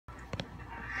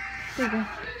There you go.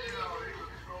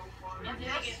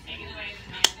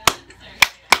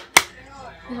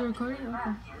 Is it recording?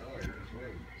 Okay.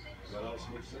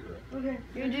 Okay.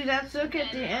 You do that. Look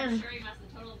at the end.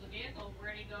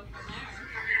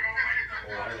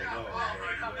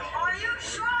 Are you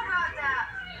sure about that?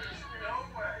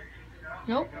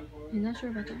 Nope. He's not sure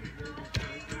about that.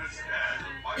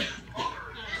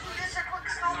 Just a quick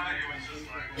stop.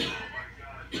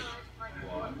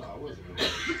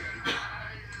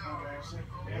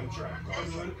 Amtrak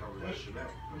covered that shit up.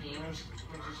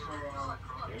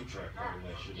 Amtrak covered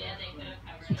that shit up. Yeah, they could have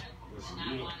covered it. Listen, Not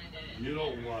wanted it. you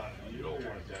don't want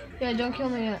that. Yeah, don't kill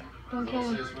me yet. Don't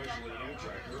kill me. Especially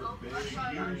Amtrak, they're a big,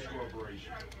 huge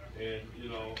corporation, and you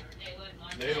know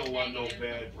They don't want no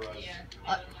bad press. Yeah, they wouldn't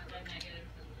want that negative.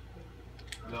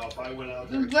 Now, if I went out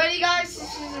there, Ready, guys?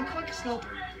 This is a quick scope.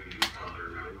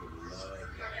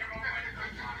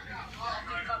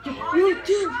 You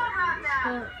do.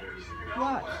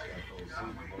 What?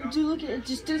 Dude, look at it.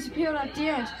 Just disappeared at the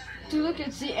end. Dude, look,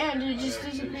 it's the end. It just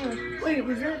disappeared. Wait,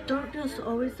 was that darkness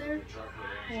always there?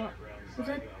 What? Was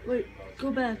that? Wait,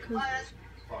 go back. Cause...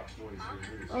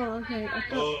 Oh, okay. I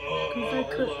thought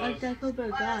because that could be a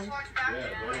guy. yeah,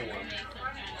 they don't want.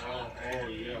 Oh,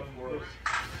 yeah, of course.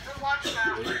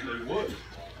 They would.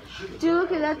 Dude,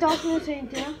 look at that darkness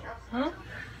ain't there. Huh?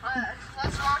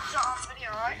 Let's watch it on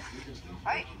video, right?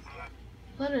 Right?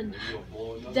 Lennon,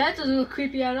 that doesn't look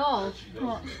creepy at all.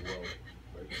 What?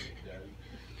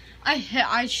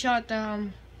 I shot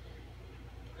them.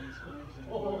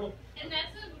 And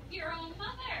that's your own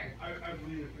mother. I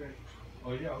believe it.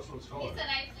 Oh yeah, that's what it's He called. said I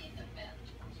see the film.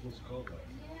 That's what it's called.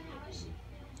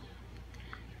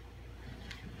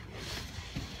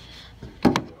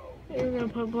 You're gonna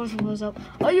put both of those up.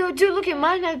 Oh, yo, dude, look at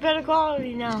mine has better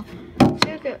quality now.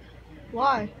 See, look at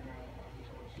why?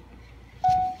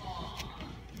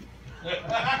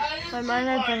 Mine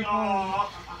has better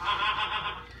quality.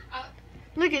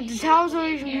 Look at the towel's not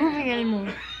even moving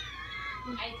anymore.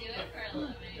 I do it for a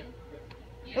living.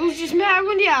 It was just mad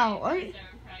windy out, right?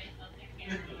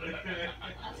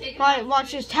 Right,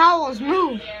 watch this towels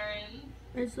move.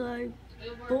 It's like,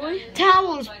 boy,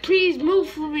 towels, please move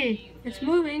for me. It's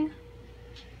moving.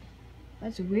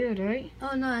 That's weird, right?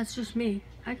 Oh no, that's just me.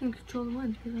 I can control the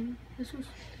wind because this was.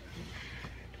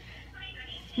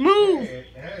 Move!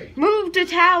 Hey, Move the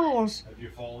towels. have you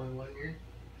fallen lately?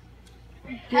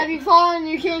 Have you fallen and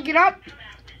you can't get up?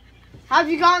 Have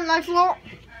you gotten life float?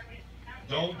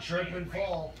 Don't trip and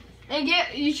fall. And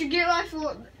you should get life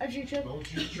float if you trip.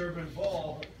 Don't you trip and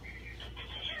fall.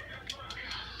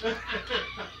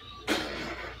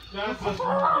 That's just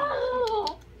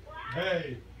wrong.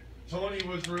 Hey, Tony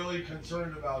was really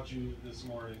concerned about you this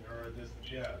morning,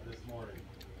 this morning.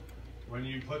 When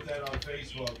you put that on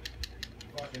Facebook,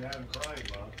 you fucking had him crying,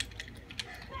 Mom.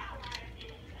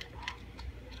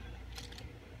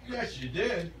 Yes, you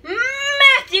did.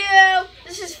 Matthew!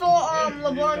 This is for LeBron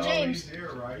You know James. He's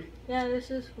here, right? Yeah,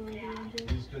 this is for LeBron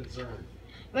James. He's concerned.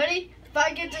 Ready? If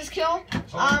I get this kill,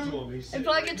 Talk to him. if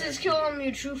I get this kill, I'm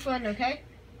your true friend, okay?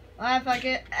 If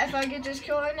I get this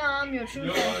kill right now, I'm your true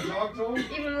You don't want friend. to talk to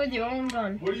him? Even with your own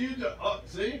gun. What do you do?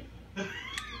 See?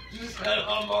 You said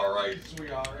I'm alright,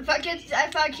 sweetheart.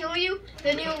 If I kill you,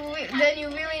 then you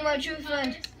really my true friend.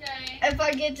 Mother's Day. If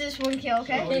I get this one kill,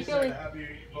 okay? Somebody said happy this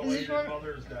belated one?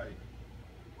 Mother's Day.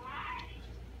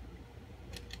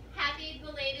 Happy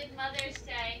belated Mother's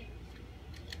Day.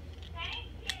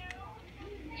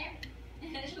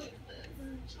 Thank you.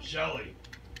 Shelly.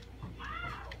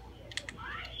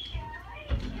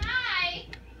 Hi.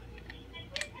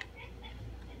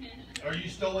 Are you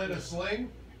still in a sling?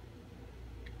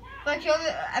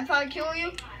 If I kill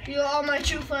you, you're all my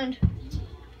true friend.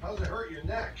 How does it hurt your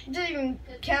neck? It doesn't even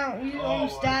count. You Oh,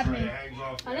 almost stabbed that's right. me. It hangs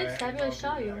off, I didn't stab you, I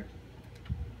shot you.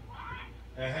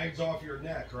 It hangs off your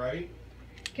neck, right?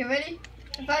 Okay, ready?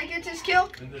 If I get this kill,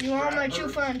 And the you are strap my true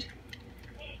hurts. friend.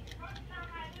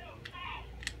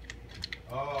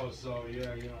 Oh, so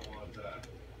yeah, you don't want that.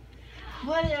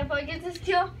 But if I get this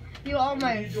kill, you are What are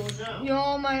my you doing now?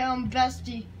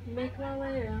 bestie. Make my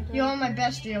way downtown. You're my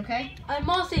bestie, okay? I'm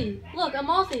Mossy. Look, I'm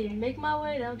Mossy. Make my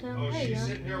way downtown. Oh, Hey, she's yeah.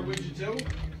 sitting there with you too?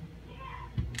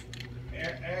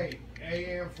 Hey,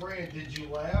 Aunt Fran, did you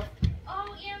laugh?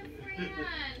 Oh, Aunt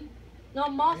Fran. No,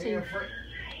 I'm Mossy. Aunt Fran.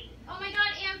 Oh my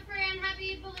God, Aunt Fran,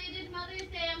 happy belated Mother's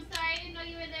Day. I'm sorry, I didn't know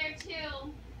you were there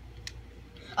too.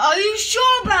 Are you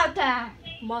sure about that?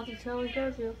 Mossy always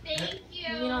does you. Thank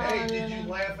you. You know- Hey, did you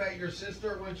laugh at your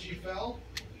sister when she fell?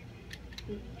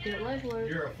 Get life alert.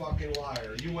 You're a fucking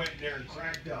liar. You went in there and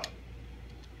cracked up.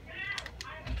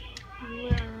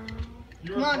 Yeah.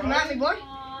 You Come on, come at me, boy.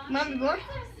 Aw, Come at me, boy.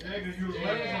 Yeah, because you was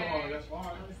laughing so long, that's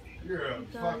why. You're a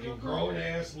fucking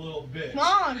grown-ass little bitch. Come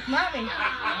on, come at me.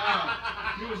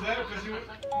 She was laughing because she was.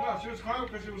 No, she was crying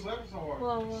because she was laughing so hard.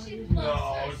 Well, She No,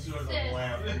 loves she her wasn't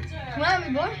laughing. sister. Come at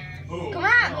me, boy. Who? Come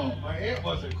at No, me. my aunt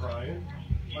wasn't crying.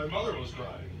 My mother was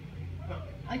crying.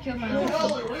 I killed my Well, husband.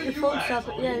 Mother, where Your you phone at? stopped.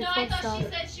 Yeah, your No, I phone thought she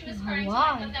stopped. said she was crying. So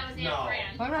I Why? thought that was No. Aunt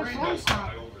Fran. Why my Fran phone don't stop?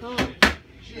 cry over Oh. shit.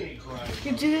 She ain't crying.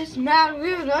 You do this now,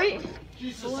 weird, right? She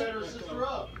used to set her sister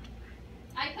up.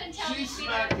 I couldn't tell She between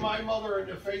smacked their, my mother in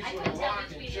the face I with a couldn't tell rock and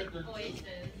between chipped their her voices. tooth.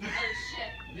 Oh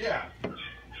shit. Yeah.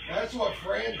 That's what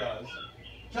Fran does.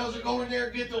 Tells her go in there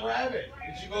and get the rabbit.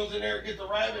 And she goes in there and get the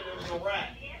rabbit and it was a rat.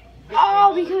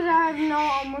 Oh, because I have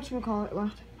no whatchamacallit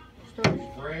left. Storage.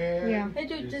 Fran. Yeah. Hey,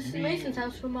 dude, this is mean. Mason's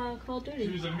house from Call of She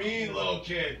Duty. was a mean little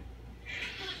kid.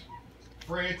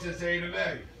 Francis ate him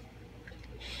egg.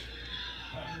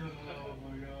 Oh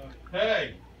my god.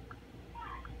 Hey.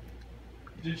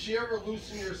 Did she ever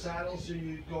loosen your saddle so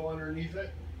you'd go underneath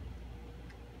it?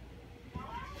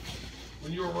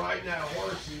 When you were riding that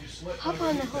horse and you slipped Hop on the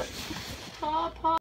underneath hook. it? Pop, pop.